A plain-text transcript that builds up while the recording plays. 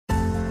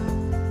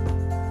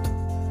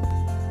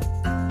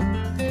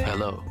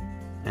Hello,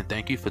 and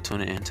thank you for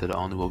tuning in to the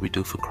Only What We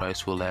Do for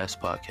Christ Will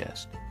Last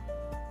podcast.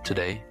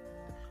 Today,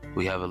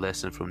 we have a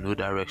lesson from New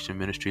Direction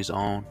Ministries'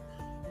 own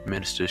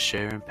Minister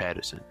Sharon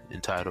Patterson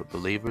entitled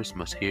Believers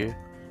Must Hear,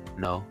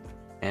 Know,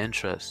 and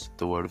Trust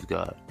the Word of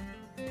God.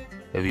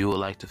 If you would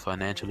like to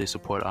financially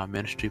support our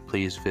ministry,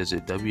 please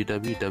visit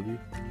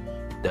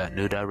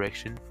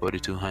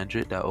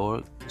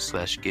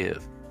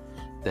www.newdirection4200.org/give.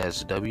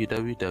 That's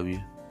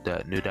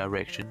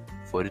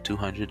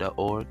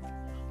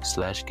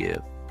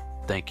www.newdirection4200.org/give.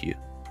 Thank you.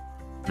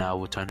 Now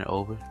we'll turn it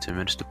over to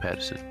Minister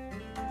Patterson.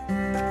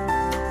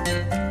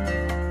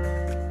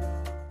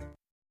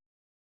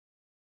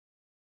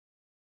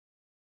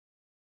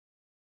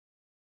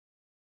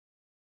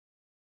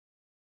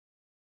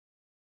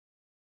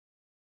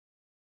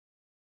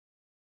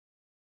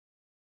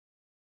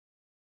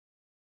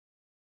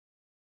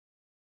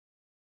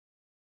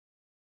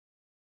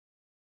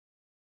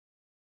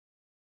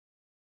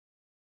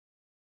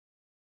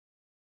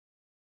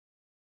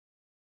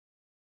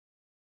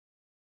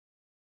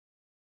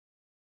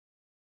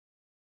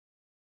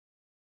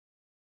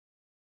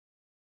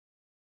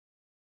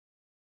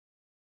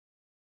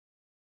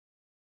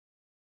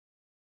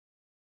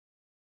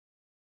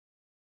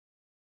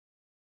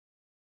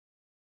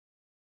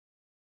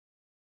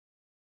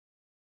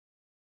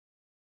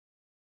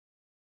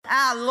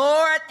 Our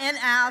Lord and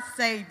our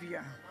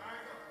Savior.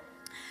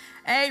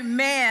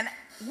 Amen.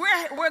 We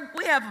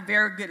have a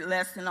very good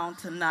lesson on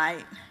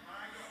tonight.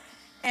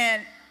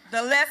 And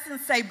the lesson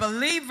say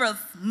believers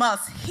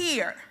must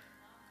hear,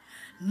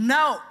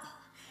 know,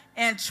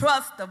 and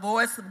trust the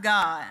voice of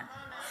God.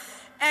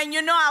 And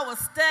you know, I was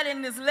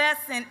studying this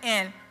lesson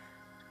and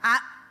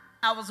I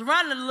was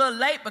running a little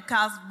late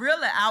because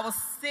really I was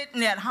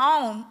sitting at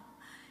home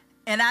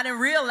and I didn't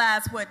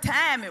realize what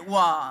time it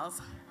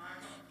was.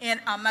 And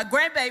my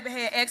grandbaby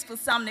had asked for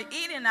something to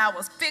eat, and I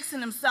was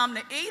fixing him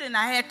something to eat, and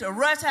I had to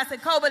rush. I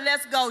said, Kobe,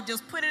 let's go.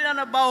 Just put it in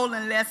a bowl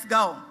and let's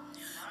go.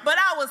 But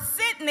I was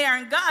sitting there,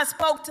 and God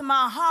spoke to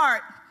my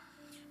heart,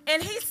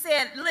 and he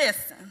said,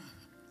 listen,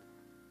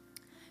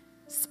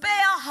 spell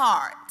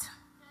heart,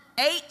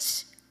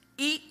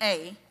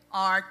 H-E-A-R-T.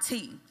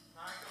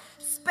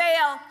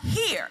 Spell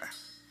hear,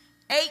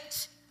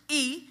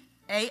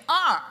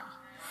 H-E-A-R.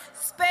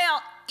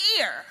 Spell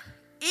ear,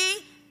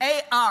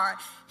 E-A-R.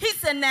 He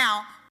said,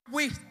 now,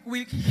 we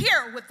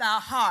hear with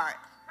our heart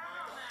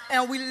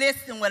and we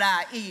listen with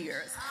our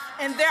ears.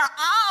 And they're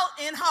all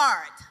in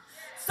heart.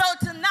 So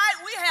tonight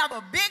we have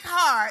a big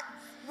heart.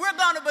 We're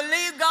going to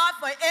believe God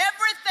for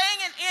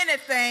everything and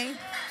anything.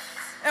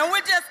 And we're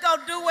just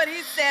going to do what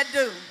he said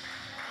do.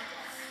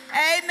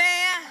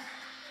 Amen.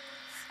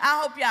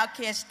 I hope y'all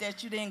catch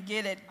that. You didn't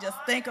get it.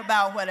 Just think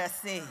about what I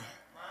said.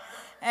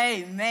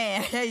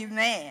 Amen.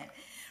 Amen.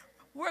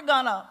 We're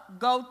going to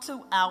go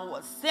to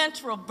our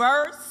central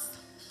verse.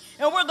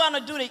 And we're going to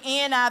do the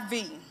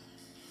NIV.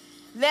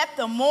 Let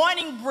the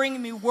morning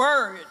bring me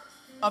word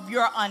of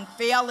your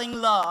unfailing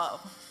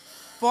love,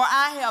 for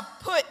I have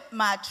put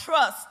my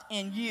trust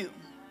in you.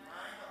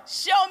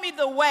 Show me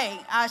the way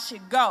I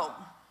should go,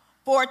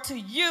 for to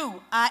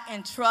you I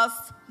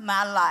entrust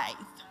my life.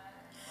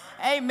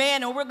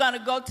 Amen. And we're going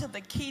to go to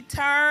the key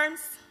terms.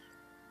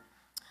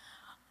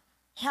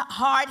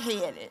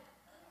 Hard-headed.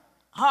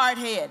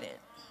 Hard-headed.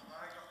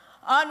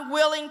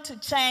 Unwilling to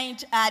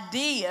change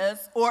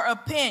ideas or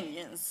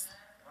opinions,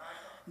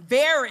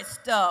 very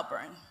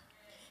stubborn,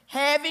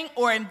 having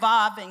or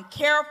involving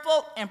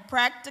careful and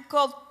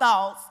practical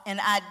thoughts and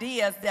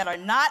ideas that are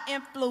not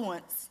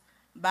influenced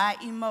by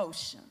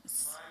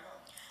emotions.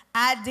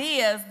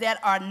 Ideas that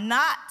are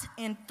not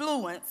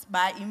influenced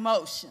by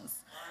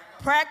emotions,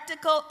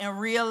 practical and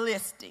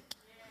realistic,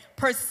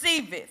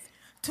 perceiveth,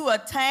 to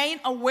attain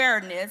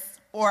awareness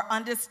or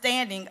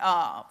understanding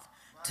of,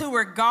 to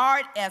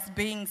regard as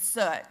being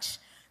such,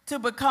 to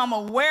become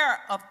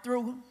aware of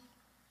through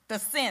the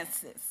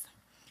senses,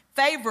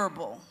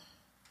 favorable,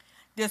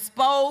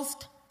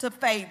 disposed to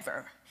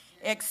favor,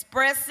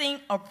 expressing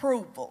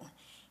approval,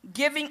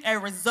 giving a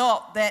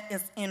result that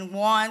is in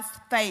one's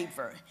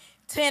favor,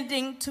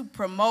 tending to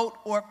promote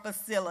or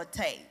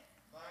facilitate.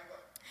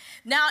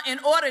 Now, in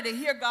order to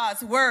hear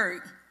God's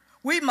word,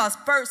 we must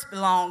first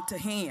belong to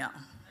him.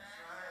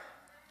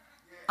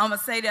 I'm going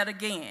to say that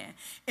again.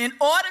 In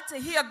order to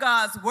hear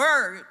God's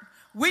word,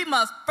 we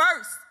must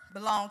first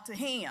belong to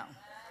him.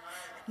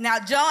 Now,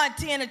 John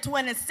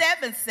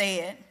 10:27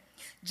 said,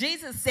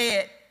 Jesus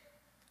said,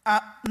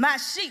 my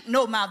sheep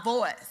know my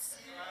voice.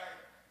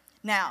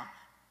 Now,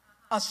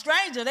 a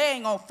stranger, they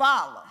ain't going to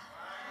follow.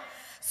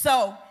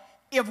 So,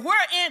 if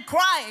we're in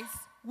Christ,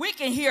 we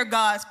can hear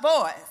God's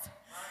voice.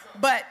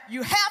 But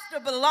you have to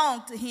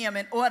belong to him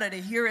in order to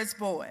hear his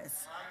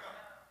voice.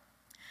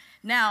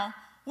 Now,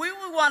 when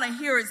we want to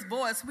hear his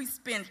voice, we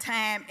spend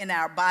time in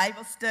our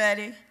Bible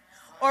study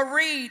or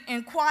read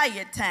in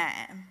quiet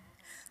time.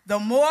 The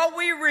more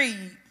we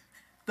read,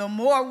 the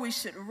more we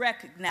should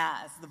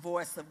recognize the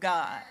voice of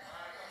God.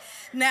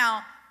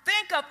 Now,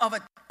 think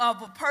of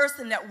a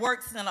person that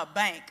works in a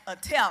bank, a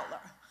teller.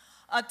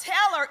 A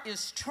teller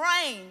is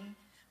trained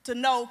to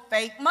know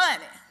fake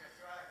money.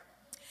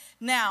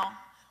 Now,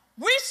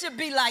 we should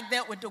be like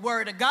that with the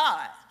word of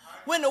God.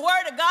 When the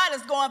word of God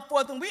is going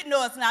forth and we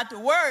know it's not the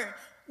word,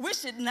 we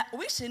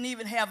shouldn't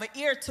even have an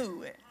ear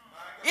to it.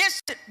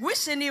 We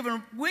should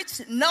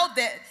know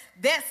that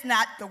that's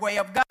not the way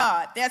of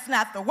God. That's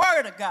not the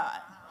word of God.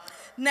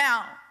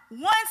 Now,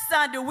 one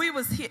Sunday we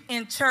was here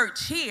in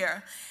church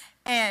here,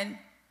 and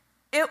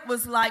it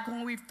was like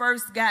when we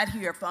first got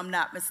here, if I'm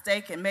not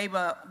mistaken, maybe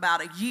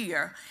about a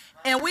year,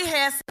 and we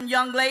had some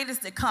young ladies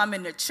that come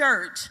into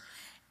church,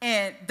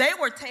 and they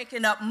were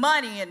taking up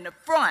money in the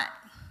front,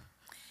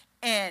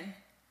 and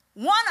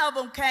one of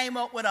them came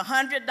up with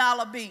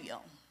 $100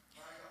 bill.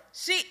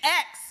 She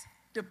asked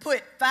to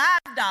put $5,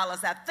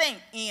 I think,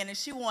 in, and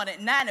she wanted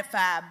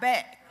 95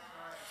 back.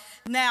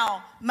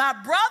 Now, my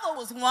brother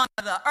was one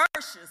of the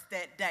ushers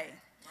that day.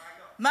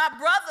 My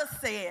brother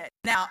said,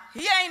 now,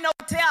 he ain't no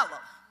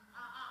teller.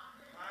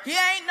 He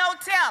ain't no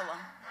teller,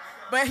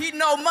 but he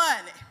know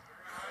money.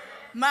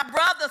 My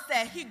brother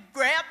said he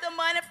grabbed the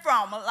money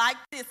from her like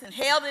this and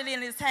held it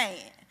in his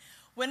hand.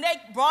 When they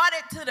brought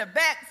it to the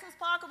back, Sis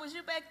Parker, was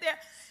you back there?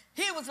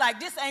 He was like,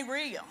 this ain't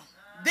real.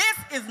 This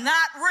is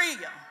not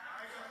real.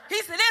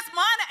 He said, this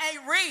money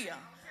ain't real.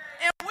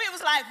 And we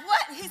was like,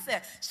 what? He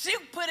said, she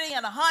put in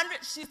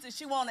 100. She said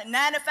she wanted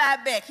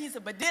 95 back. He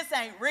said, but this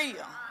ain't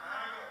real.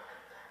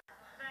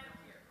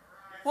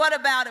 What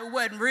about it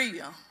wasn't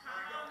real?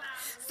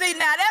 See,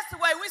 now that's the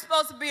way we're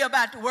supposed to be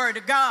about the word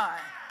of God.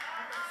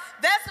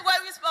 That's the way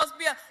we're supposed to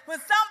be. When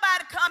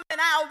somebody comes in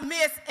our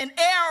midst in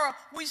error,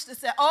 we should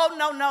say, oh,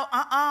 no,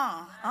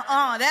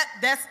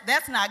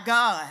 that's not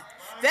God.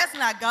 That's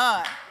not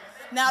God.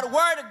 Now the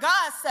word of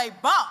God say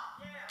bump.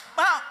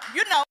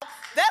 You know,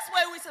 that's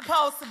where we're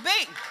supposed to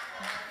be.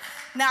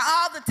 Now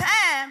all the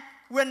time,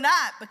 we're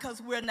not,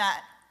 because we're not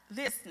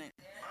listening.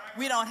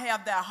 We don't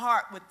have that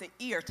heart with the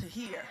ear to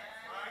hear.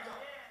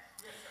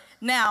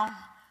 Now,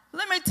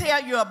 let me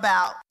tell you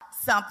about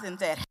something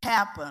that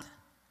happened.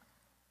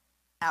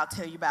 I'll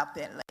tell you about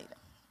that later.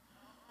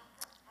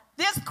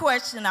 This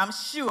question, I'm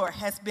sure,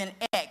 has been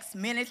asked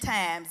many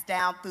times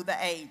down through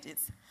the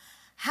ages.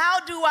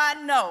 How do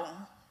I know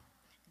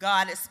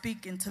God is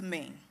speaking to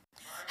me?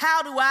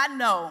 How do I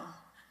know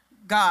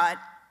God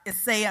is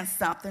saying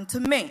something to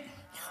me?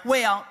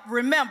 Well,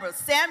 remember,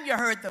 Samuel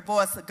heard the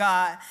voice of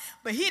God,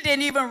 but he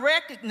didn't even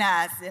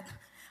recognize it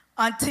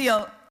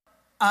until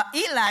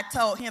Eli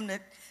told him to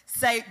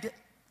say, it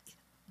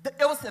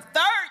was the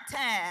third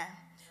time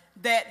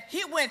that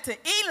he went to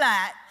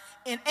Eli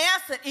and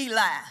answered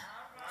Eli.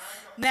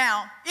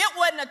 Now, it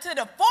wasn't until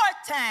the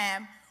fourth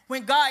time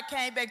when God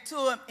came back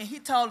to him and he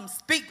told him,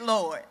 speak,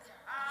 Lord.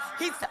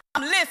 He said,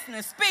 I'm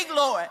listening, speak,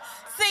 Lord.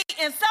 See,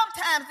 and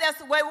sometimes that's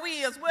the way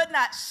we is. We're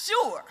not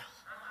sure.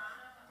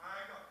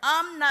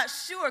 I'm not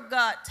sure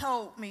God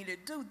told me to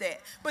do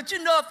that. But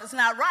you know if it's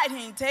not right,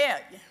 he ain't tell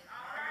you.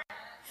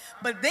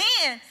 But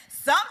then,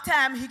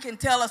 sometimes he can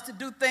tell us to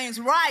do things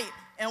right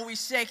and we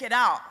shake it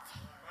off.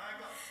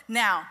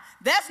 Now,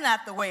 that's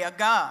not the way of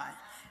God.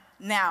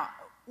 Now,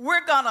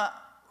 we're gonna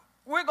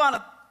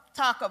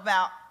talk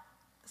about,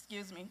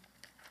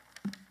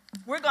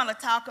 we're gonna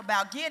talk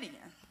about Gideon.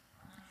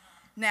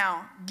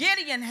 Now,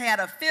 Gideon had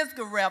a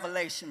physical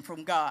revelation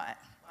from God,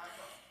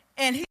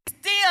 and he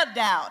still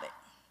doubted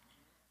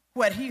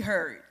what he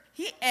heard.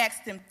 He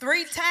asked him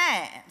 3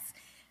 times,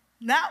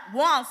 not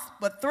once,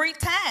 but 3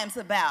 times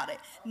about it.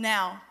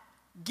 Now,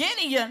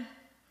 Gideon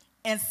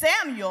and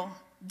Samuel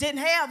didn't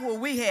have what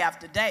we have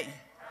today.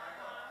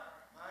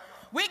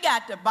 We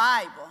got the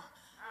Bible,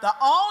 the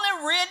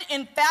only written,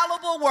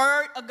 infallible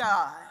word of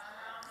God.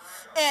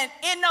 And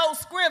in those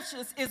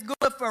scriptures, it's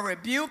good for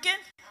rebuking,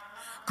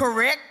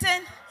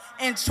 correcting,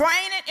 and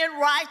training in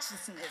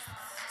righteousness,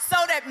 so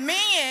that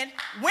men,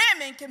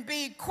 women can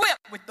be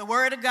equipped with the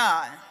word of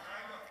God.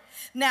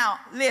 Now,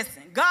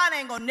 listen, God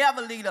ain't gonna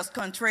never lead us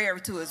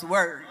contrary to his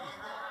word.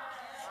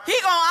 He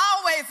gonna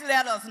always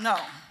let us know.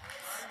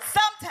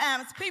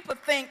 Sometimes people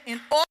think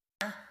in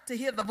order to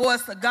hear the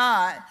voice of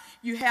God,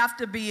 you have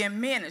to be in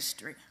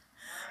ministry.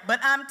 But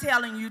I'm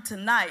telling you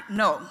tonight,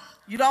 no,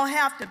 you don't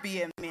have to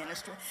be in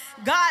ministry.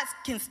 God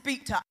can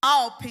speak to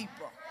all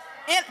people.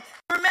 And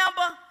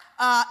remember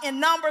in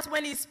Numbers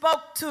when he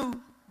spoke to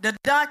the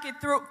donkey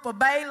for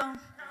Balaam?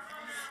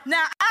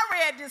 Now, I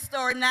read this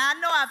story. Now, I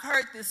know I've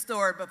heard this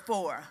story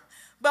before.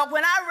 But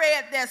when I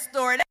read that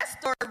story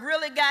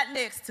really got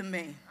next to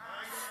me.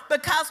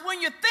 Because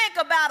when you think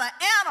about an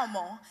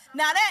animal,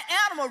 now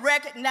that animal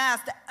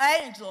recognized the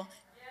angel,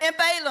 and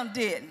Balaam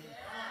didn't.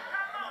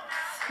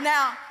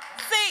 Now,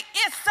 see,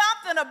 it's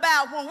something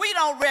about when we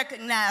don't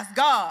recognize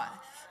God.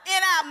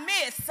 In our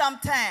midst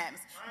sometimes,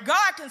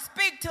 God can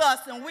speak to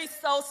us and we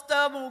so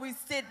stubborn, we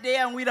sit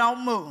there and we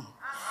don't move.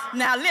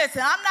 Now,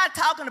 listen, I'm not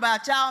talking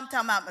about y'all, I'm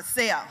talking about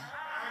myself.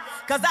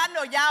 Because I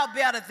know y'all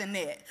better than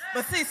that.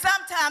 But see,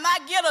 sometimes I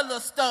get a little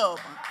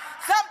stubborn.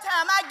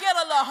 Sometimes I get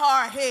a little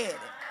hard-headed.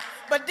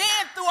 But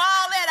then through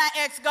all that,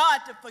 I ask God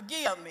to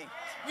forgive me.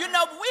 You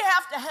know, we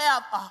have to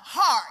have a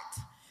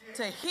heart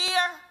to hear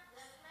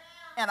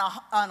and a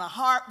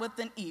heart with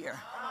an ear.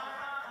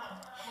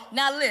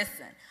 Now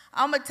listen,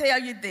 I'm going to tell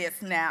you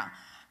this now.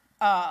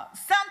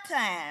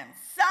 sometimes,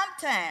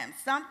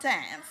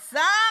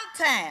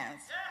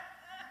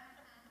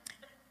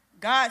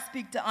 God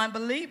speaks to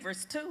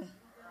unbelievers too.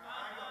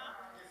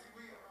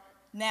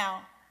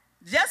 Now,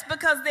 just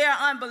because they're an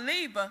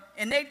unbeliever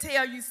and they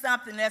tell you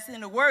something that's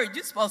in the Word,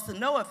 you're supposed to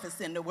know if it's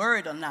in the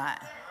Word or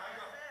not.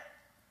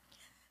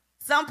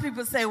 Some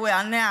people say,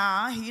 well,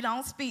 now he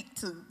don't speak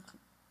to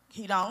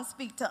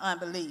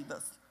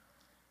unbelievers.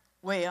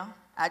 Well,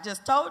 I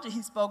just told you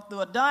he spoke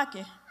through a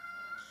donkey.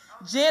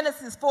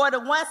 Genesis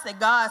 41 said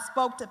God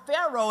spoke to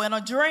Pharaoh in a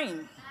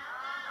dream.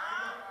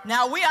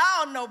 Now, we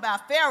all know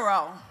about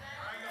Pharaoh.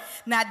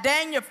 Now,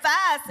 Daniel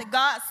 5 said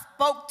God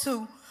spoke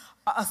through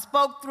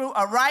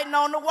a writing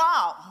on the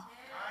wall.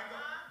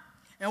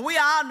 And we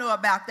all know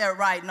about that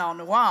writing on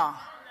the wall.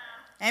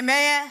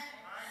 Amen?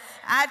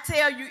 I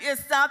tell you,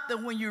 it's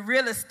something when you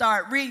really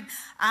start reading.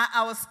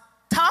 I was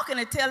talking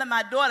and telling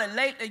my daughter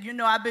lately,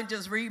 I've been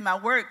just reading my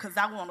word because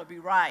I want to be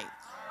right.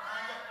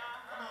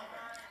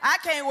 I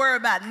can't worry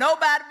about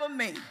nobody but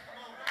me.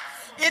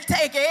 It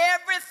takes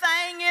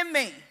everything in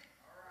me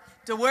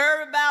to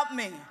worry about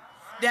me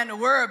than to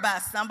worry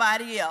about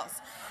somebody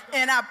else.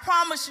 And I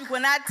promise you,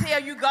 when I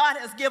tell you God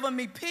has given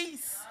me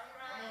peace,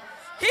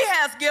 he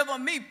has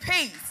given me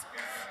peace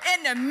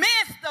in the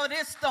midst of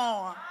this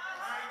storm.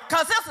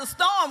 Because it's a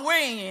storm we're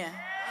in.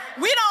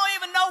 We don't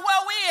even know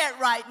where we're at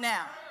right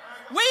now.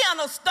 We in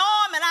a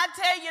storm, and I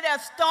tell you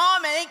that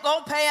storm ain't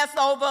going to pass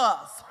over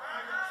us.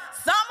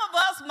 Some of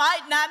us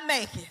might not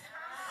make it,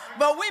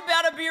 but we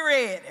better be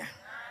ready.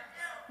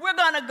 We're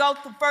going to go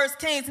through 1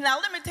 Kings. Now,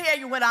 let me tell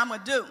you what I'm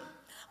going to do.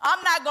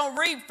 I'm not going to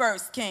read 1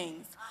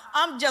 Kings.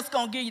 I'm just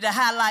going to give you the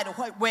highlight of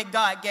where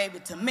God gave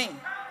it to me.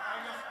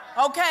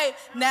 Okay?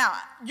 Now,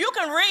 you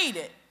can read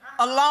it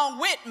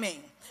along with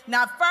me.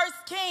 Now, 1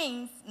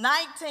 Kings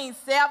 19,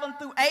 7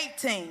 through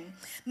 18.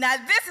 Now,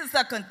 this is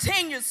a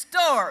continued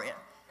story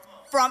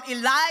from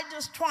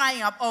Elijah's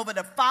triumph over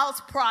the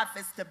false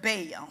prophets to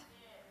Baal.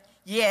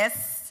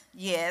 Yes,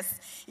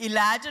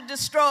 Elijah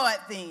destroyed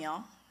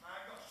them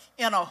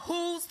in a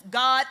whose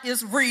God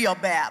is real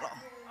battle.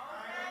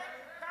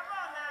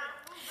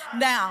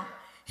 Now,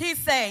 he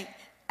said,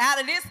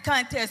 out of this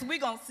contest, we're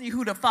going to see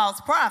who the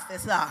false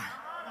prophets are.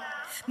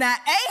 Now,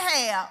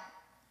 Ahab,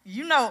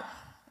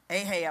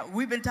 Ahab,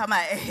 we've been talking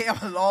about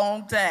Ahab a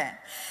long time.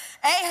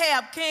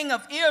 Ahab, king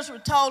of Israel,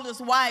 told his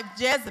wife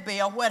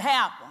Jezebel what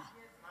happened.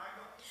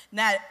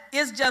 Now,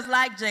 it's just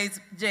like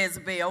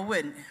Jezebel,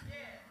 wouldn't it?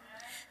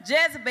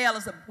 Jezebel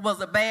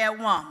was a bad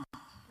woman.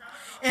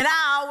 And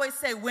I always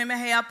say women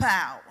have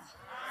power.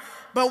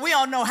 But we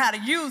don't know how to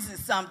use it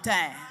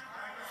sometimes.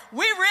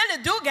 We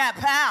really do got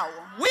power.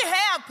 We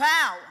have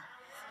power.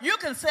 You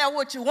can say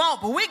what you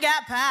want, but we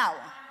got power.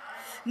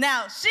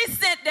 Now, she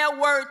sent that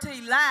word to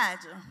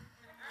Elijah,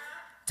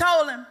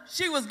 told him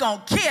she was going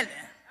to kill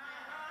him.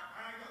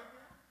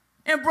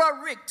 And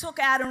Brother Rick took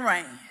out and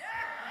ran.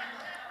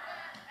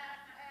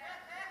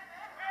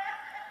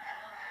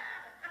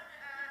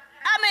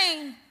 I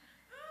mean,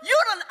 you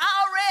done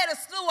already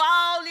slew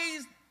all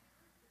these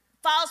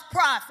false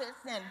prophets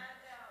and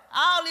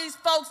all these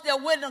folks that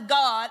wasn't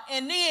God,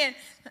 and then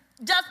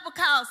just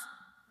because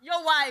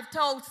your wife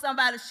told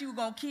somebody she was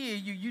going to kill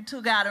you, you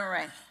took out and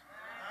ran.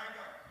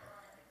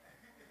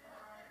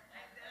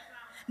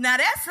 Now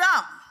that's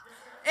something.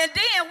 And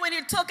then when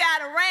he took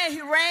out and ran,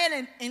 he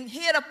ran and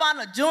hid up on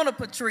a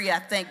juniper tree, I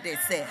think they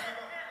said.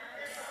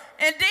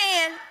 And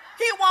then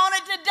he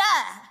wanted to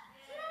die.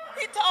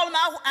 He told him,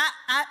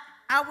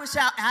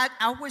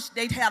 I wish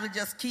they'd have to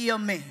just kill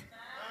me.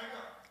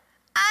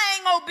 I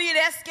ain't gonna be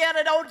that scared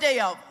of no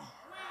devil.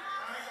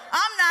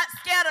 I'm not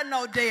scared of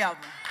no devil.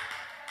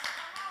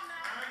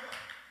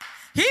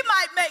 He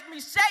might make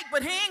me shake,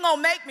 but he ain't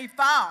gonna make me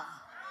fall.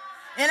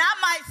 And I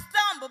might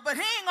stumble, but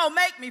he ain't gonna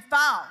make me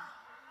fall.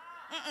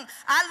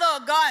 I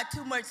love God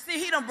too much. See,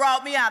 he done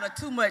brought me out of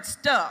too much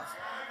stuff.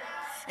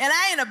 And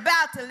I ain't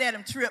about to let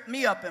him trip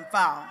me up and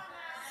fall.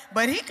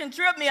 But he can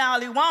trip me all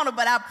he wanted,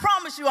 but I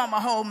promise you I'm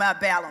gonna hold my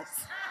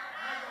balance.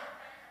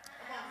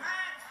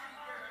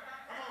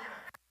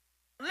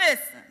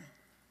 Listen,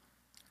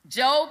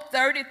 Job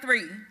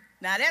 33.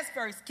 Now that's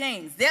 1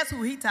 Kings. That's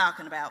who he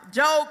talking about.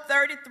 Job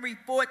 33,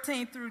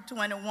 14 through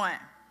 21.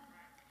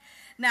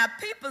 Now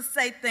people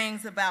say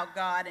things about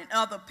God and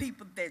other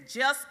people that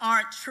just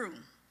aren't true.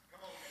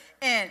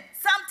 And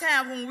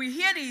sometimes when we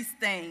hear these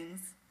things,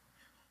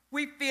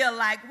 we feel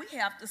like we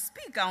have to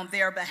speak on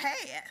their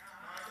behalf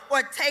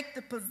or take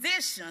the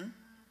position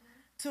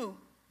to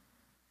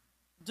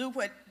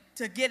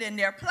get in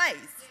their place.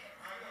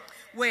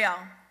 Well,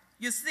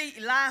 you see,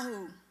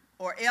 Elihu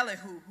or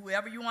Elihu,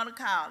 whoever you want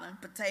to call him,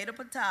 potato,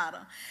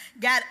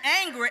 got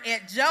angry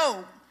at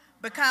Job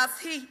because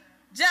he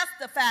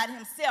justified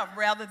himself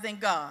rather than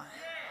God.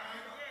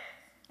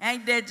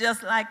 Ain't that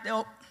just like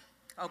the,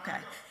 okay.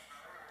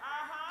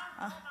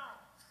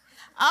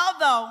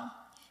 Although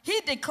he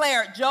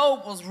declared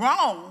Job was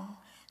wrong,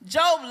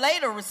 Job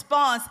later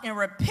responds in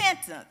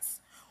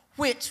repentance,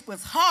 which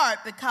was hard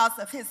because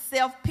of his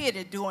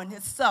self-pity during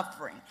his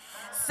suffering,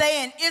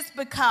 saying it's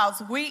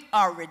because we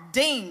are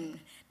redeemed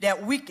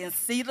that we can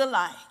see the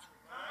light.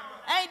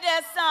 Ain't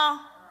that song?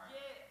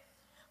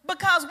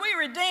 Because we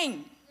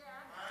redeemed.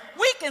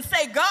 We can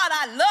say, God,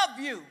 I love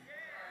you.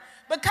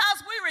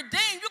 Because we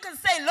redeemed, you can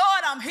say,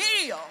 Lord, I'm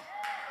healed.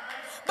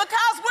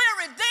 Because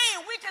we're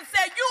redeemed, we can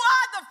say, you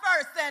are the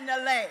first and the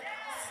last.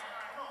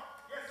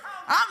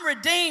 I'm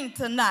redeemed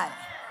tonight.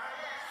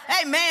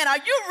 Amen. Are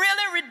you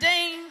really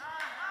redeemed?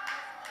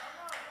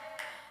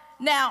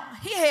 Now,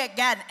 he had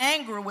gotten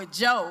angry with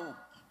Job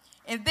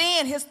and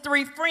then his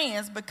 3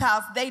 friends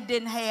because they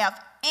didn't have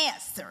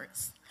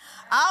answers.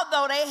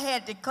 Although they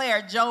had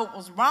declared Job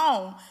was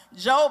wrong,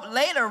 Job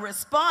later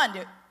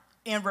responded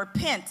in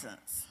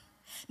repentance.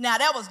 Now,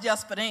 that was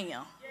just for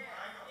them.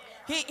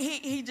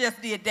 He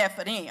just did that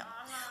for them,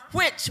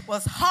 which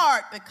was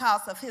hard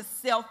because of his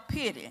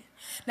self-pity.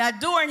 Now,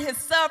 during his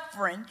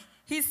suffering,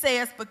 he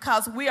says,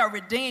 because we are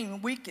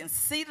redeemed, we can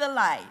see the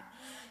light.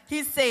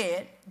 He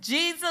said,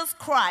 Jesus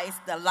Christ,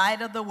 the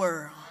light of the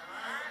world.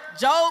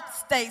 Job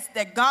states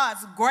that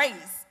God's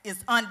grace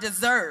is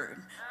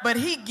undeserved, but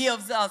he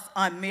gives us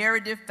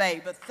unmerited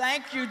favor.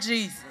 Thank you,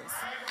 Jesus.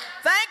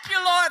 Thank you,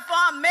 Lord, for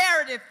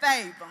unmerited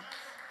favor.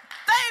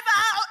 Favor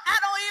I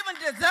don't even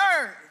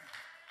deserve.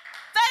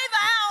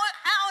 Favor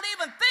I don't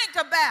even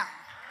think about.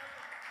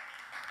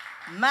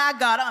 My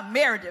God,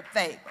 unmerited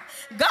favor.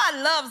 God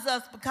loves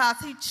us because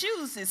he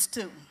chooses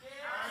to.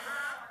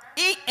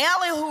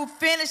 Elihu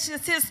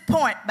finishes his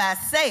point by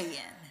saying,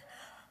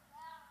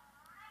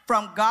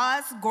 from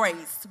God's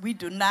grace, we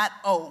do not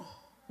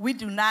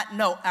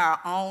know our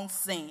own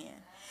sin.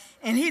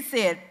 And he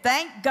said,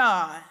 thank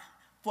God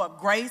for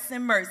grace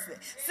and mercy.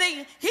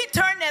 See, he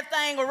turned that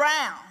thing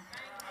around.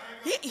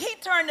 He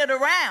turned it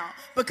around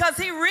because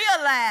he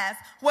realized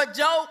what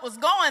Job was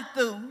going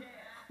through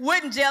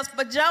wasn't just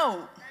for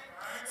Job.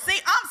 See,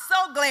 I'm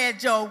so glad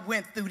Job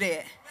went through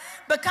that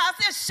because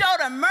it showed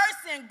the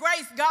mercy and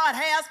grace God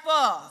has for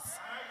us.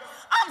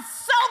 I'm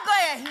so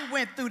glad he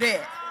went through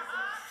that.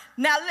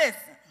 Now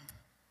listen,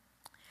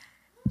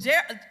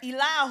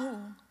 Elihu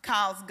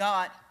calls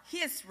God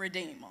his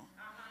Redeemer.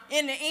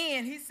 In the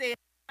end, he said,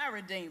 my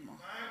Redeemer.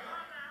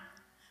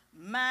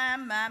 My.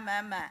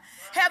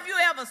 Have you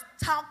ever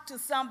talked to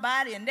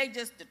somebody and they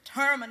just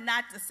determined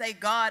not to say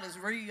God is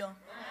real?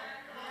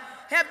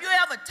 Have you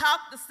ever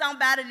talked to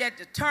somebody that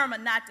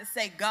determined not to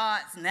say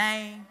God's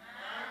name?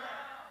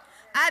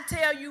 I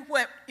tell you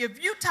what,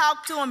 if you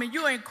talk to them and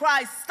you're in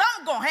Christ,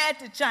 something's going to have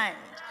to change.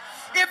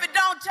 If it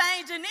don't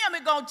change in them,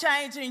 it's going to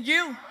change in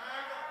you.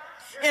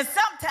 And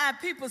sometimes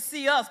people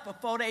see us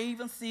before they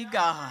even see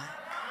God.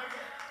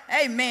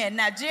 Amen.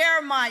 Now,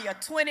 Jeremiah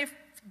 1,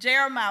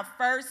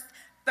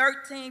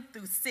 13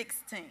 through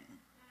 16.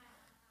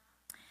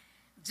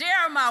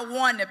 Jeremiah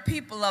warned the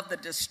people of the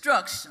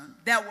destruction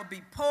that would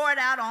be poured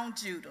out on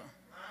Judah.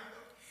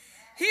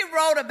 He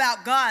wrote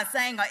about God's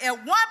anger.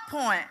 At one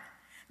point,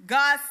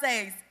 God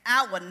says,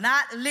 I will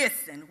not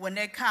listen when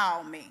they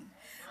call me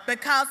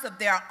because of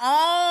their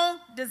own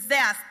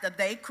disaster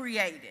they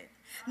created.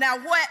 Now,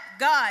 what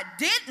God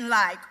didn't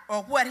like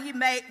or what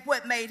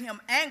made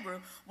him angry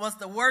was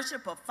the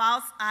worship of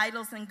false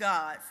idols and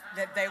gods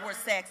that they were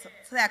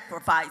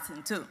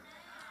sacrificing to.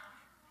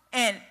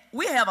 And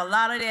we have a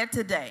lot of that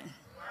today.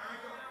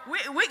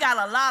 We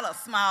got a lot of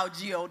small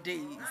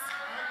GODs.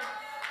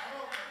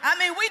 I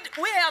mean,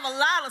 we have a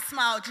lot of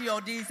small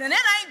GODs, and it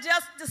ain't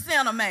just the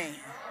sinner man.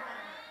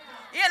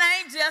 It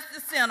ain't just the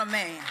sinner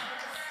man.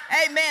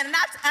 Amen. And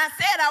I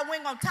said I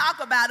wasn't going to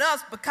talk about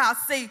us because,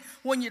 see,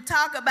 when you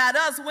talk about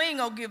us, we ain't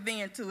going to give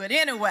in to it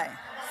anyway.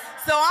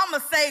 So I'm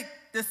going to say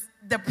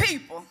the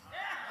people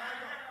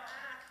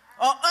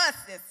or us.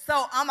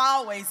 So I'm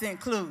always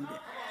included.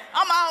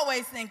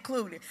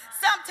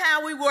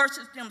 Sometimes we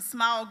worship them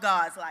small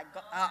gods like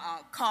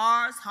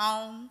cars,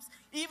 homes,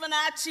 even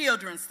our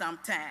children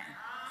sometimes.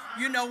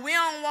 You know,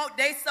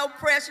 they so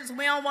precious,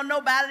 we don't want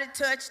nobody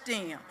to touch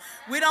them.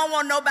 We don't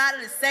want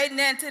nobody to say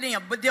nothing to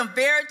them. But them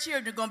very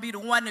children are going to be the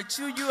one to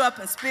chew you up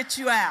and spit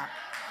you out.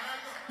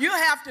 You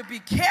have to be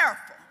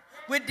careful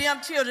with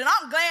them children.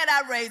 I'm glad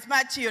I raised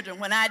my children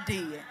when I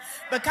did.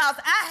 Because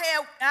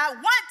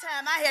one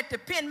time I had to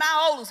pin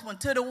my oldest one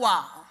to the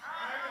wall.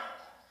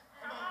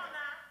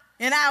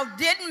 And I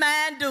didn't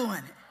mind doing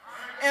it.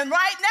 And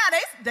right now,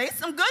 they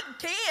some good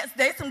kids.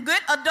 They some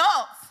good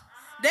adults.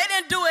 They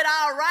didn't do it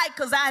all right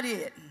because I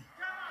didn't.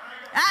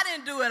 I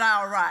didn't do it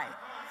all right.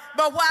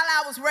 But while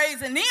I was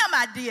raising them,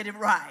 I did it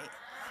right.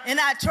 And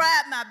I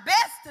tried my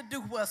best to do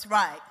what's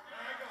right.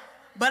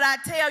 But I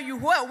tell you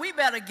what, we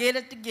better get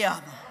it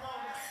together.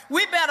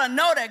 We better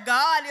know that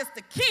God is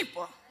the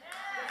keeper.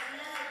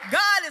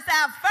 God is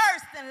our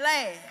first and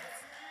last.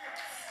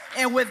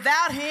 And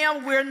without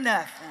him, we're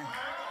nothing.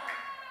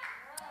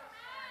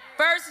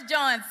 1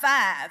 John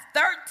 5,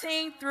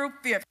 13 through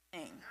 15.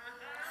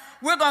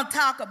 We're going to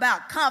talk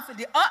about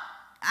confidence.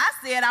 I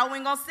said I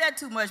wasn't going to say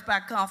too much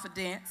about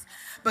confidence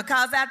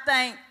because I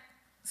think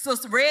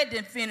Sister Red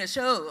didn't finish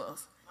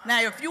hers.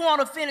 Now, if you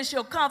want to finish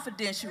your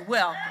confidence, you're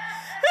welcome.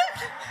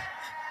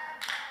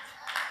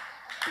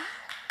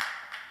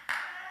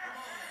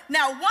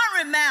 Now,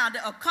 one reminder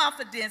of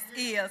confidence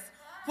is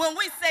when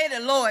we say the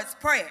Lord's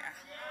Prayer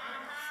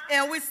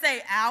and we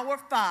say, Our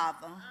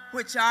Father,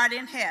 which art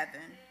in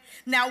heaven.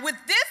 Now, with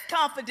this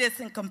confidence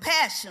and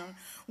compassion,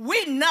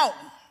 we know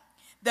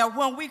that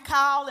when we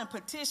call and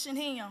petition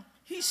him,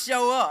 he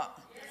show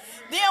up.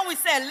 Then we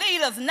say,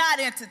 lead us not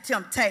into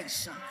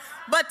temptation,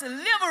 but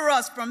deliver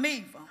us from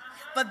evil.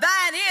 For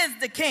thine is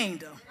the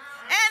kingdom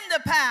and the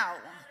power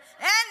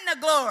and the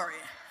glory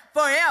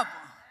forever.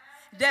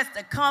 That's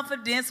the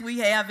confidence we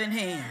have in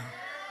him.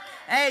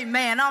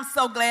 Amen. I'm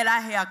so glad I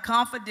have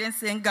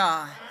confidence in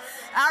God.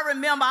 I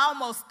remember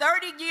almost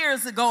 30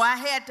 years ago, I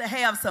had to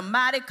have some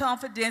mighty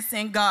confidence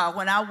in God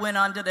when I went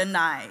under the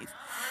knife.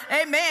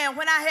 Amen.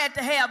 When I had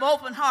to have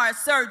open heart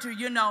surgery,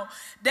 you know,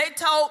 they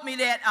told me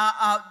that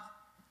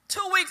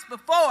 2 weeks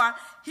before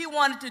he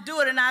wanted to do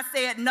it, and I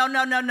said, no.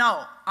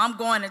 I'm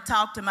going to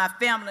talk to my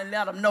family and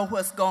let them know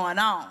what's going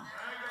on.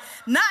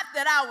 Not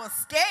that I was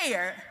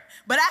scared,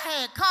 but I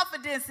had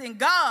confidence in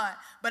God,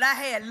 but I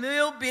had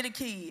little bitty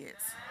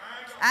kids.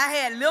 I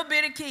had little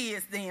bitty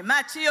kids then.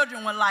 My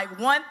children were like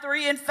 1,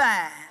 3, and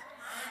 5.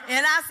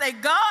 And I say,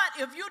 God,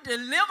 if you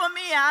deliver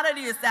me out of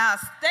this, I'll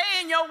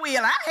stay in your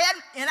will.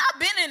 I've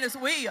been in this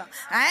will.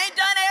 I ain't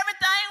done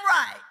everything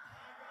right,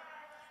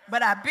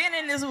 but I've been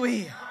in this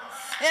will.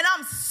 And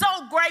I'm so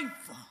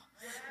grateful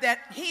that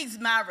he's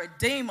my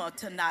redeemer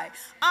tonight.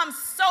 I'm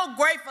so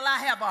grateful I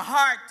have a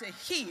heart to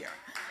hear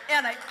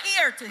and an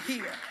ear to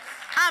hear.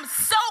 I'm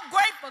so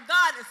grateful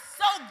God is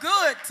so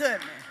good to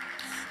me.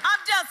 I'm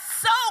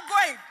just so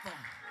grateful.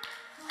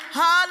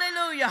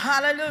 Hallelujah,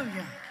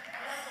 hallelujah.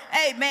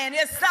 Amen.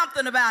 There's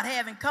something about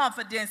having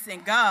confidence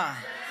in God.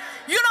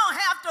 You don't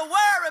have to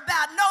worry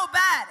about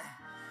nobody,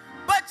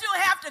 but you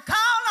have to call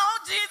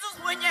on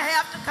Jesus when you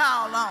have to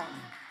call on him.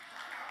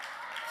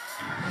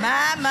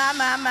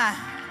 My.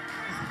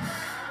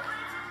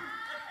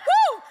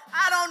 Woo!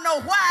 I don't know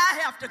why I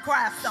have to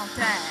cry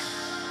sometimes.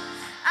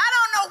 I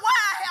don't know why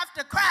I have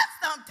to cry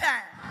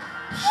sometimes.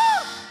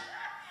 Woo!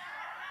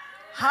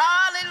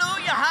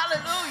 Hallelujah,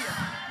 hallelujah.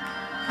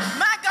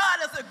 My God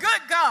is a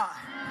good God.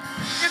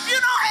 If you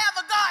don't have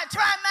a God,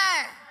 try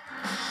mine.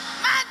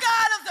 My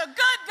God is a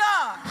good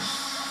God.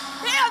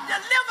 He'll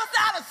deliver us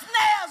out of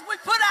snares we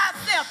put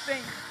ourselves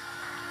in.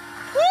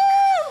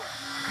 Woo!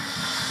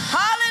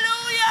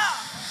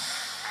 Hallelujah.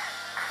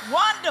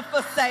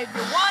 Wonderful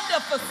Savior,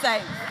 wonderful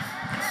Savior.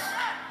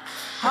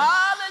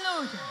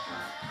 Hallelujah.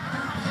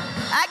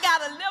 I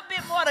got a little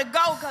bit more to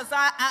go because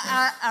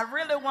I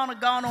really want to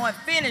go on and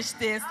finish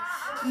this.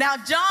 Now,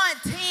 John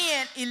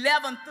 10,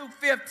 11 through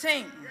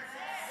 15.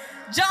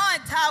 John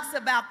talks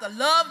about the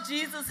love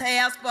Jesus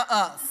has for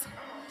us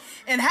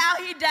and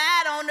how he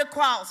died on the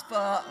cross for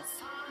us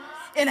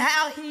and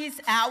how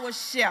he's our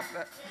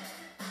shepherd.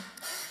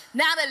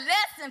 Now, the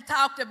lesson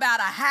talked about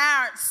a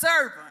hired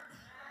servant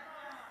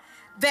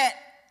that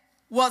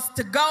was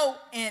to go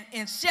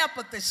and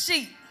shepherd the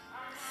sheep.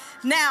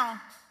 Now,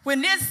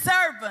 when this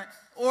servant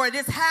or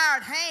this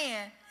hired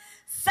hand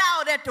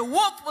saw that the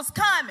wolf was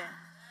coming,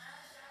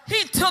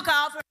 he took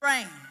off and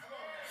ran.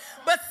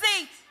 But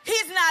see,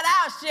 he's not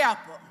our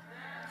shepherd.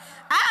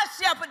 Our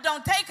shepherd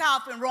don't take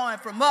off and run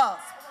from us.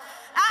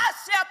 Our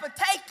shepherd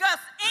take us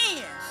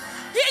in.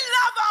 He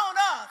love on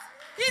us.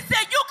 He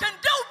said, you can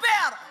do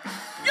better.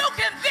 You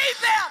can be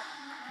better.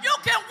 You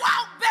can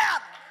walk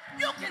better.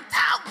 You can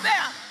talk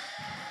better.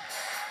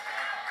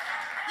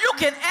 You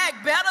can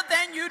act better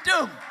than you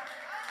do.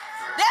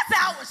 That's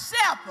our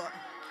shepherd.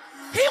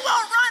 He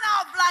won't run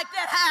off like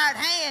that hired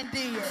hand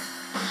did.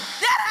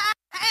 That hired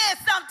hand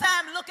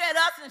sometimes look at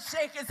us and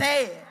shake his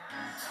head.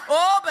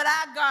 Oh, but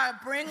our God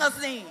bring us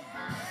in.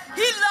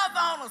 He love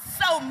on us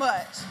so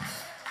much.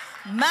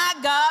 My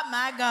God,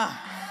 my God.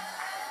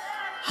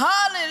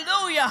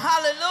 Hallelujah,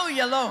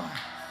 hallelujah, Lord.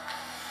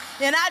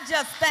 And I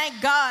just thank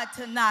God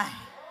tonight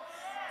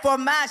for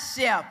my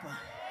shepherd.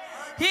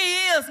 He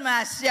is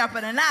my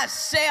shepherd, and I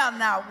shall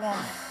not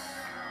want.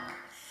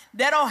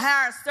 That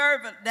hired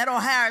servant, that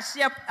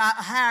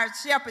hired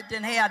shepherd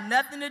didn't have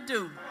nothing to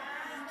do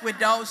with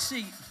those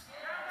sheep.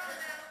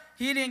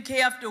 He didn't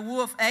care if the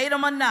wolf ate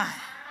them or not.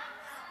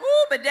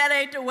 Ooh, but that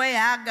ain't the way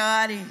our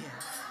God is.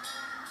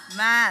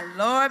 My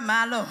Lord,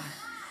 my Lord.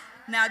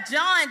 Now,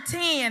 John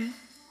 10,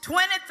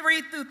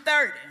 23 through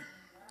 30.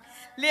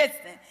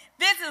 Listen,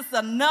 this is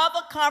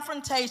another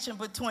confrontation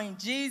between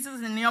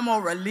Jesus and them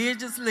old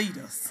religious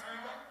leaders.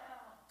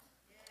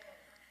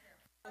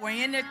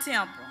 We're in the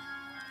temple.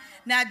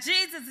 Now,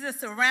 Jesus is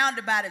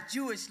surrounded by the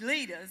Jewish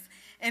leaders,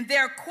 and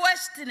they're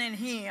questioning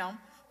him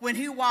when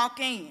he walk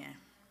in.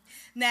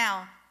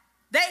 Now,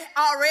 they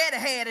already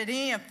had it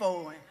in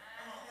for him.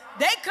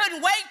 They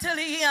couldn't wait till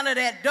he entered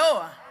that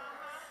door.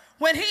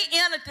 When he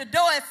entered the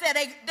door, it said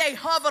they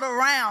hovered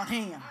around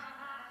him.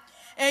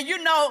 And you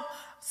know,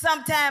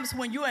 sometimes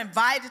when you're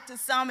invited to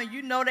something,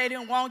 you know they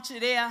didn't want you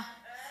there,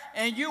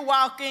 and you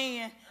walk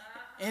in,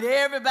 and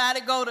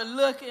everybody go to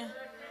looking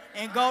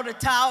and go to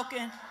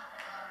talking,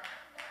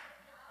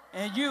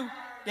 and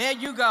there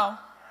you go.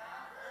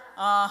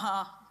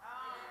 I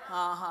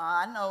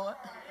know it.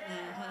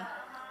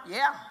 Mm-hmm.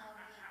 Yeah.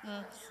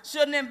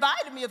 Shouldn't have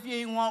invited me if you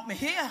didn't want me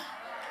here.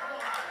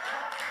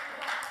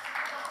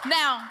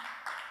 Now,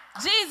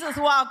 Jesus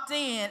walked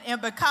in,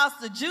 and because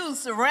the Jews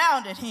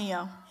surrounded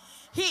him,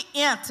 he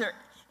entered.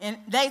 And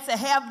they said,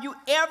 have you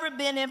ever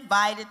been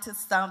invited to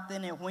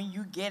something, and when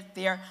you get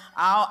there,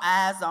 all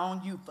eyes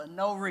on you for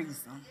no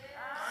reason?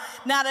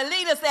 Now, the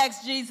leaders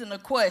asked Jesus a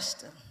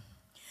question,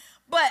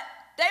 but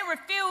they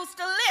refused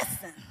to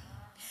listen.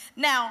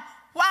 Now,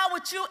 why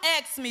would you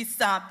ask me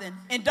something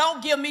and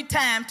don't give me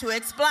time to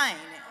explain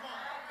it?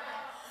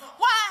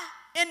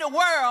 Why in the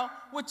world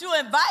would you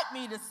invite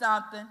me to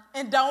something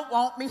and don't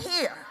want me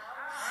here?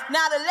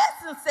 Now, the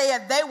lesson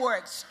said they were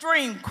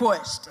extreme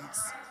questions.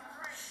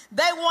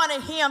 They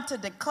wanted him to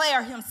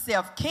declare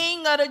himself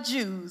king of the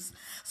Jews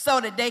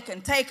so that they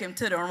can take him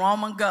to the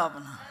Roman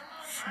governor.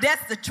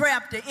 That's the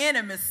trap the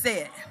enemy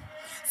set.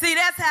 See,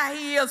 that's how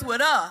he is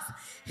with us.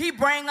 He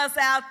bring us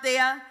out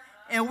there,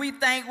 and we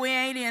think we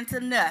ain't into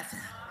nothing.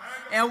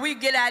 And we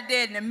get out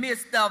there in the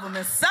midst of them,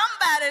 and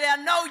somebody there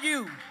know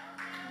you.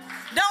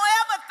 Don't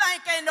ever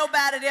think ain't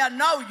nobody there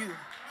know you.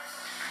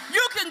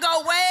 You can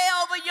go way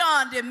over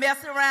yonder and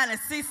mess around and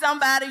see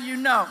somebody you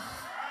know.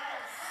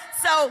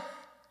 So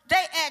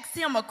they asked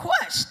him a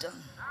question.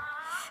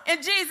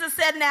 And Jesus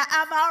said, now,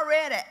 I've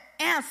already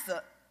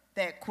answered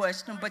that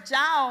question, but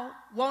y'all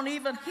won't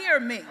even hear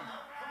me.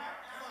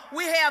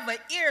 We have an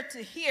ear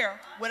to hear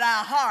with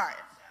our heart.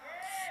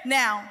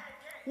 Now,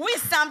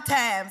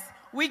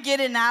 we get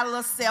in our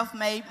little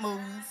self-made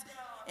moves.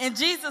 And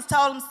Jesus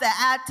told him, said,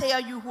 I tell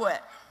you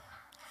what,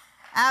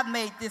 I've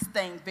made this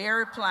thing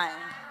very plain.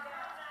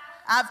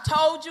 I've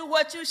told you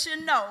what you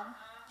should know,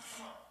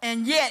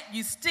 and yet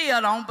you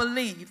still don't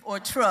believe or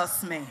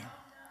trust me.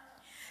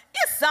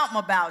 It's something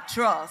about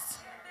trust.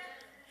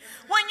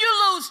 When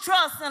you lose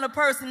trust in a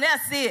person,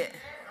 that's it.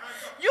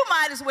 You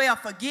might as well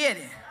forget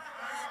it.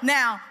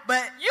 Now,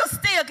 but you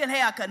still can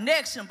have a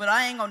connection, but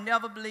I ain't gonna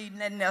never believe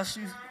nothing else.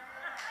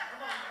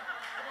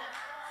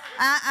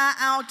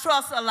 I don't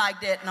trust her like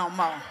that no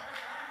more.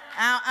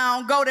 I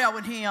don't go there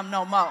with him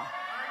no more.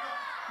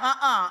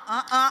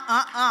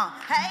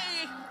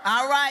 Hey,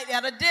 all right,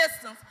 at a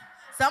distance.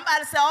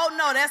 Somebody say, oh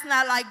no, that's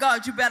not like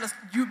God. You better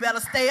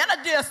stay at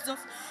a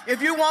distance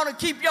if you want to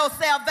keep your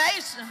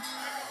salvation.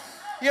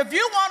 If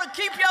you want to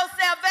keep your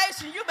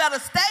salvation, you better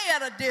stay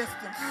at a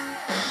distance.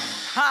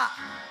 Ha.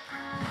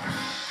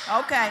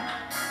 Okay.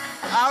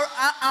 All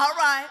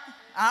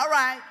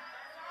right.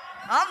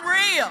 I'm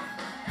real.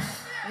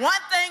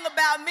 One thing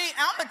about me,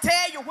 I'm going to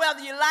tell you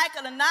whether you like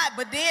it or not,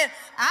 but then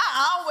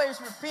I always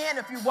repent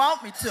if you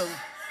want me to.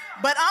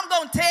 But I'm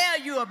going to tell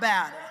you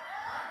about it.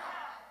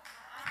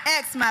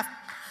 Ask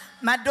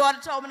my daughter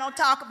told me don't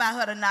talk about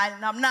her tonight,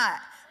 and I'm not.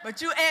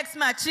 But you ask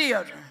my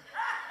children.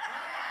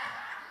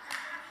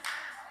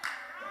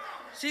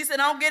 She said,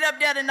 don't get up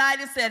there tonight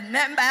and say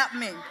nothing about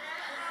me.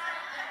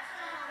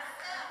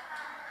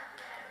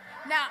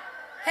 Now,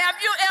 have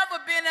you ever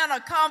been in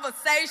a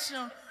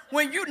conversation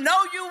when you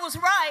know you was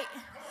right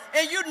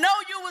and you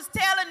know you was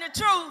telling the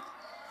truth,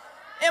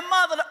 and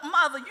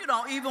mother, you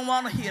don't even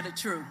want to hear the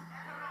truth?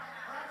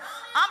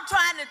 I'm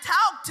trying to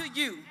talk to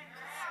you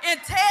and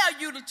tell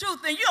you the truth,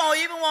 and you don't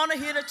even want to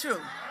hear the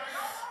truth.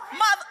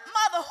 Mother,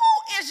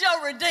 who is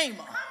your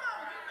redeemer?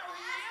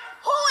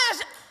 Who is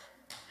your...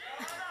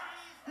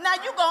 Now,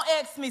 you going to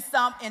ask me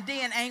something, and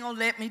then ain't going to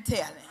let me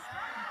tell it.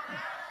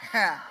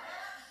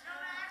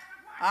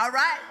 All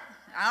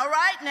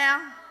right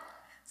now.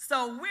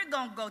 So we're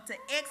going to go to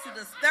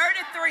Exodus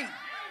 33,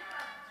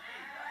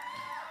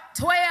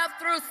 12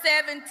 through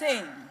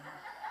 17.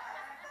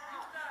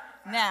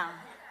 Now,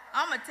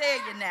 I'm going to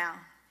tell you now,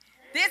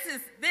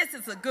 this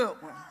is a good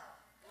one.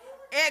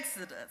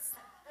 Exodus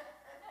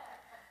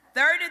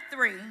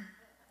 33,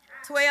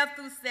 12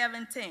 through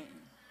 17.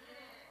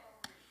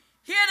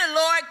 Here the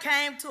Lord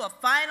came to a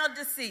final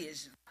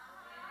decision.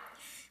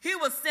 He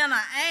would send an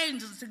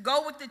angel to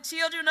go with the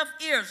children of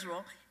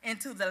Israel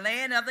into the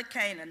land of the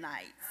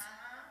Canaanites.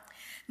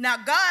 Now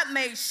God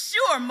made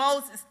sure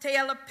Moses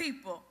tell the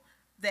people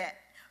that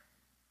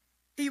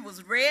he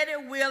was ready,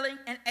 willing,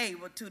 and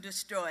able to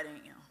destroy them.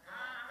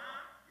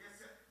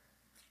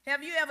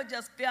 Have you ever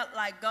just felt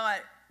like God,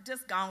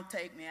 just gonna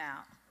take me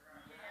out?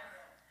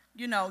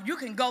 You know, you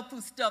can go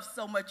through stuff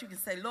so much you can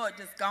say, Lord,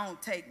 just gonna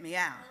take me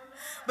out.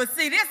 But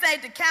see, this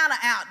ain't the kind of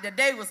out that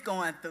they was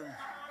going through.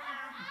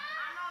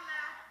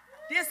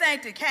 This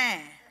ain't the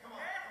kind.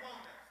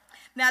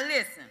 Now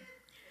listen,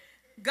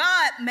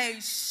 God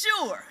made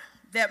sure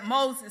that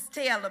Moses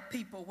tell the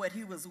people what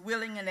he was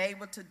willing and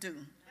able to do.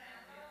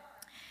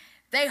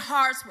 Their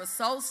hearts were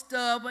so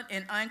stubborn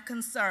and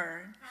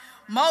unconcerned.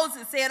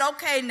 Moses said,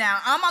 okay, now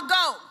I'm going to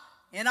go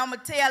and I'm going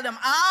to tell them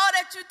all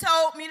that you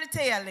told me to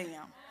tell them.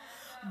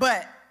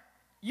 But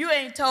you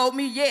ain't told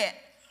me yet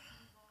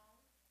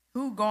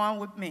who going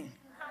with me.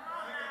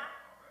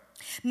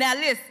 Now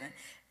listen,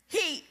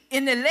 he,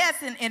 in the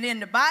lesson and in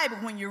the Bible,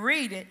 when you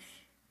read it,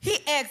 he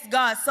asked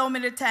God so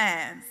many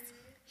times.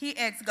 He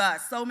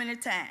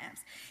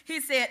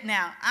said,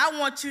 now, I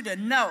want you to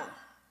know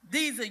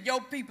these are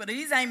your people.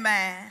 These ain't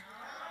mine.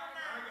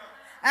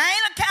 I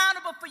ain't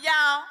accountable for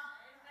y'all.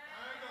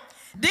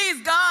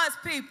 These God's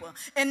people.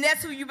 And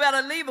that's who you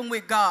better leave them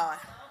with, God.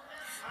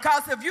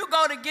 Because if you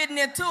go to getting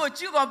into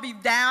it, you're going to be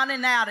down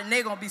and out, and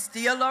they're going to be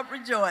still up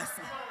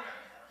rejoicing.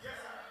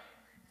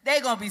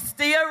 They're going to be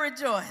still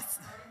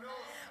rejoicing.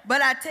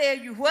 But I tell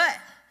you what,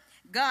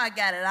 God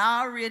got it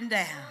all written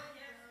down.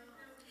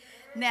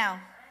 Now,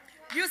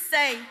 you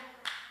say,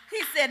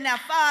 he said, now,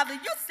 Father,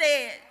 you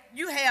said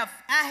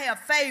I have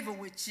favor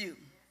with you.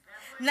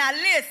 Now,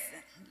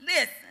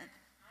 listen.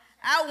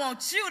 I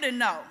want you to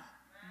know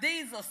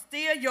these are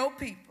still your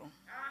people.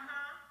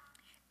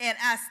 And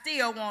I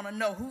still want to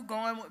know who's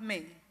going with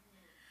me.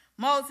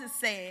 Moses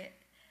said,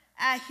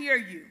 I hear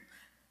you.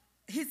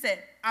 He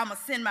said, I'm going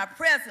to send my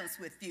presence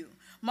with you.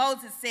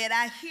 Moses said,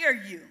 I hear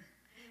you.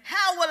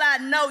 How will I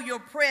know your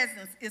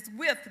presence is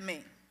with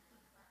me?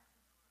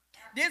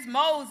 This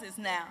Moses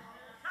now.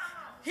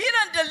 He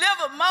done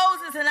delivered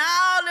Moses and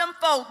all them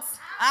folks,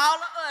 all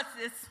of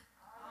us,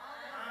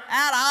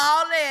 out of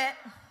all that.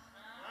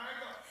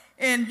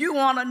 And you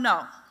want to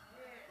know.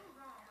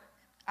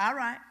 All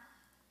right.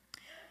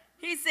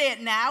 He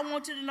said, now I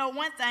want you to know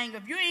one thing.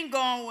 If you ain't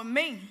going with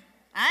me,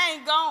 I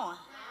ain't going.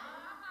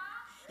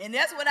 And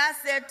that's what I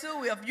said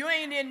too. If you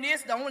ain't in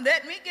this, don't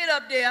let me get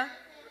up there.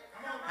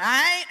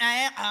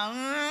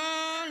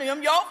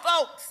 Them your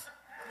folks.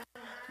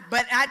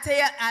 But I tell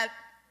you,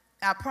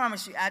 I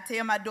promise you, I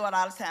tell my daughter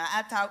all the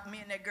time. Me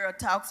and that girl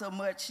talk so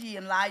much, she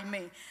enlightened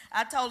me.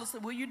 I told her, so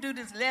will you do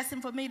this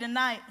lesson for me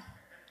tonight?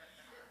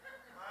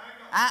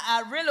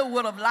 I really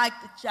would have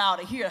liked y'all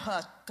to hear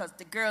her, because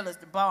the girl is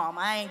the bomb.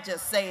 I ain't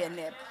just saying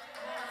that.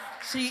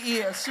 She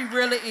is. She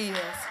really is.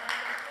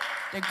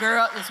 The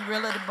girl is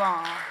really the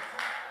bomb.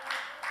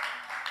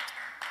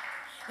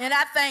 And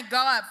I thank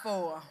God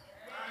for her.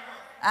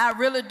 I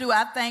really do.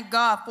 I thank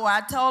God for her.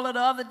 I told her the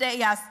other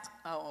day,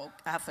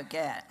 I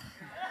forgot.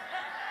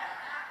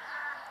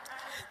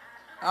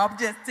 I'm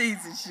just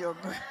teasing,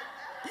 sugar.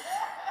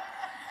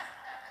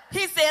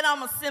 He said, I'm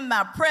going to send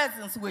my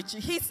presence with you.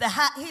 He said,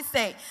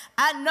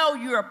 I know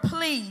you're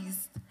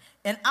pleased,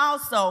 and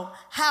also,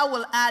 how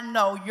will I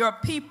know your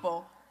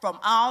people from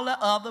all the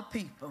other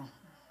people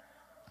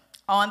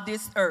on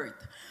this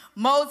earth?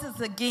 Moses,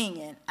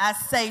 again, I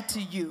say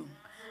to you,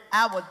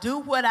 I will do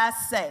what I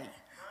say.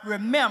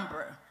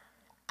 Remember,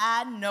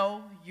 I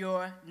know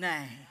your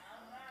name.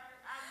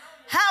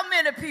 How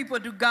many people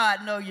do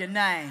God know your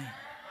name?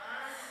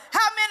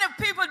 How many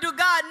people do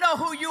God know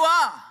who you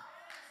are?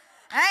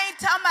 I ain't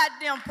talking about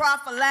them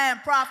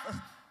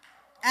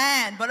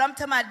but I'm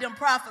talking about them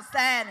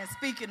prophesying and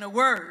speaking the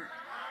word.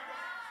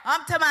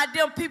 I'm talking about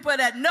them people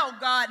that know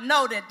God,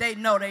 know that they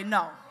know they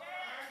know.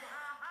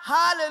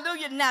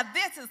 Hallelujah. Now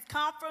this is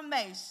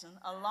confirmation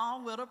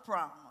along with a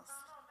promise.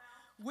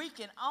 We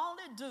can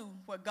only do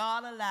what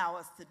God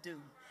allows us to do.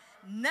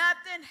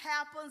 Nothing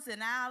happens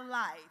in our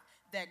life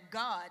that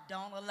God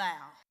don't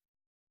allow.